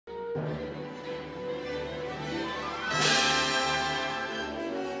My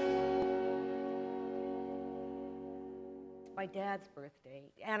dad's birthday,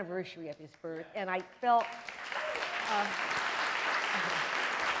 anniversary of his birth, and I felt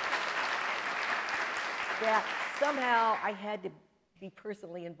that somehow I had to be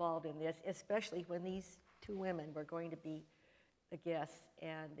personally involved in this, especially when these two women were going to be the guests,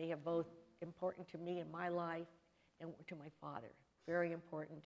 and they are both important to me in my life and to my father. Very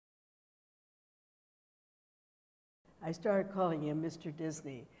important. I started calling him Mr.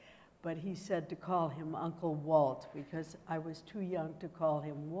 Disney, but he said to call him Uncle Walt because I was too young to call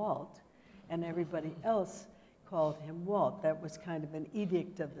him Walt, and everybody else called him Walt. That was kind of an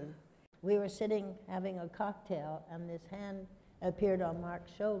edict of the... We were sitting having a cocktail, and this hand appeared on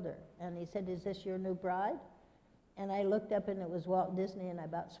Mark's shoulder, and he said, "Is this your new bride?" And I looked up, and it was Walt Disney, and I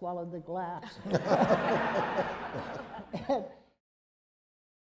about swallowed the glass.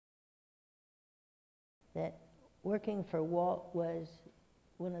 That working for Walt was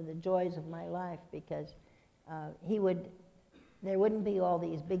one of the joys of my life because there wouldn't be all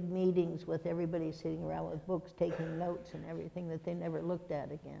these big meetings with everybody sitting around with books taking notes and everything that they never looked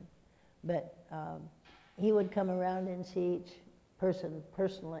at again. But he would come around and see each person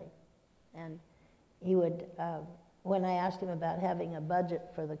personally. And he would, when I asked him about having a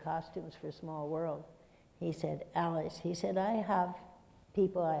budget for the costumes for Small World, he said, "Alice," he said, "I have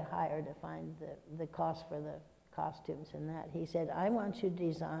people I hire to find the cost for the costumes and that." He said, "I want you to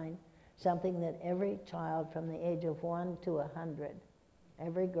design something that every child from the age of 1 to 100,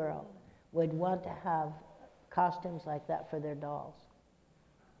 every girl, would want to have costumes like that for their dolls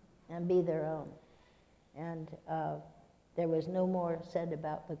and be their own." And there was no more said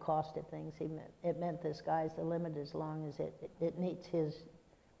about the cost of things. It meant the sky's the limit as long as it meets his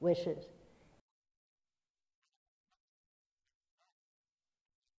wishes.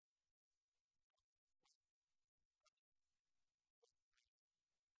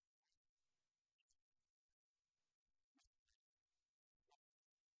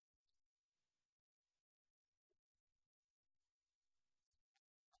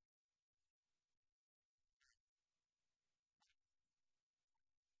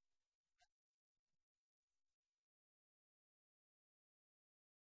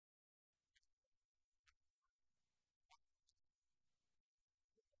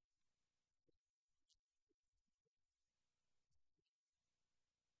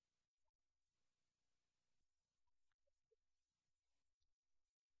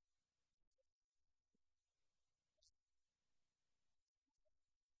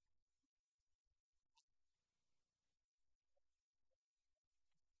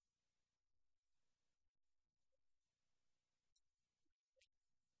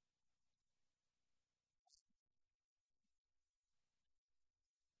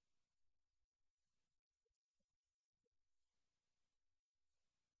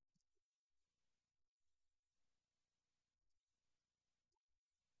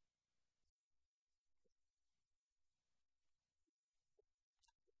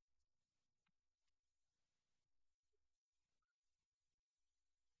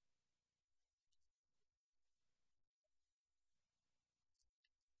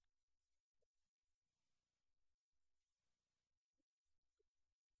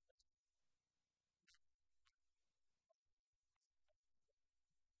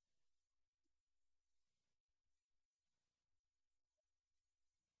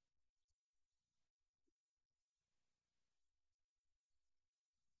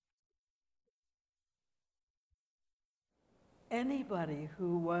 Anybody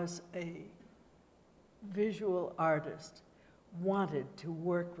who was a visual artist wanted to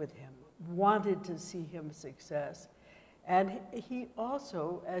work with him, wanted to see him success. And he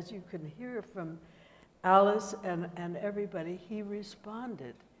also, as you can hear from Alice and everybody, he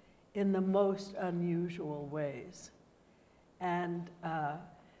responded in the most unusual ways. And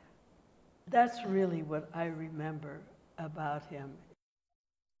that's really what I remember about him.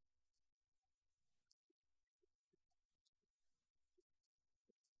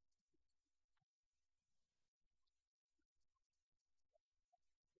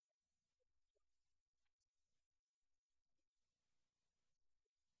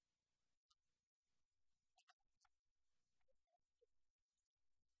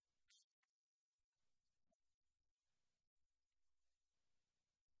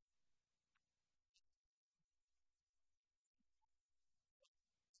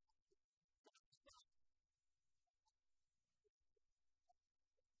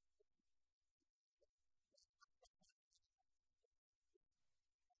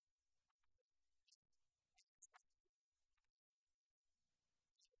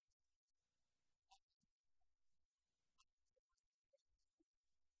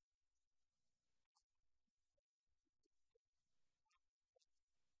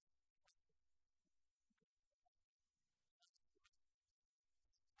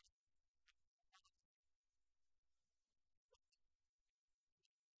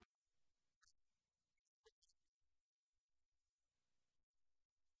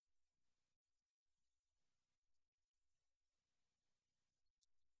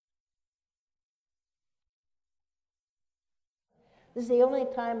 This is the only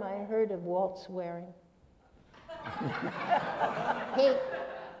time I heard of Walt swearing. he,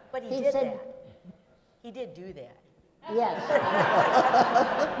 But he He did said- that. He did do that. Yes.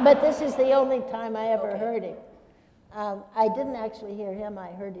 But this is the only time I ever heard him. I didn't actually hear him,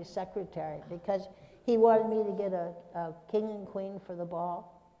 I heard his secretary, because he wanted me to get a king and queen for the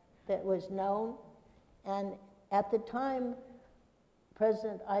ball that was known. And at the time,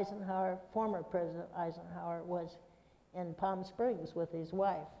 President Eisenhower, former President Eisenhower, was in Palm Springs with his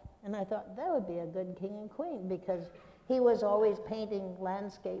wife. And I thought that would be a good king and queen, because he was always painting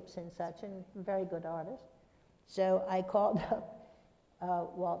landscapes and such, and a very good artist. So I called up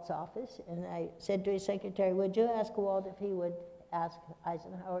Walt's office, and I said to his secretary, would you ask Walt if he would ask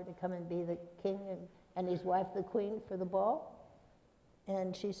Eisenhower to come and be the king and his wife the queen for the ball?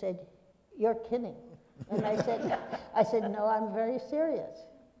 And she said, you're kidding. And I said, no, I'm very serious.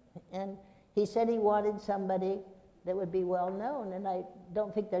 And he said he wanted somebody that would be well known, and I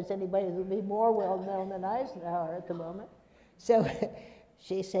don't think there's anybody that would be more well known than Eisenhower at the moment. So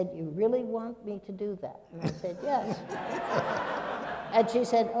she said, you really want me to do that? And I said, yes. And she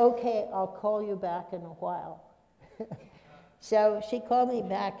said, okay, I'll call you back in a while. So she called me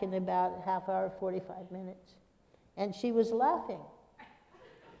back in about a half hour, 45 minutes, and she was laughing.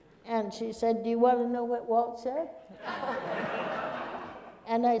 And she said, do you want to know what Walt said?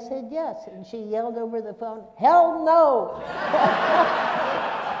 And I said, yes. And she yelled over the phone, hell no!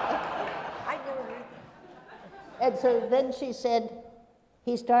 I never heard that. And so then she said,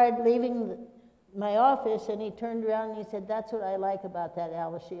 he started leaving my office, and he turned around and he said, that's what I like about that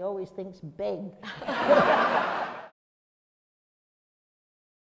Alice. She always thinks big.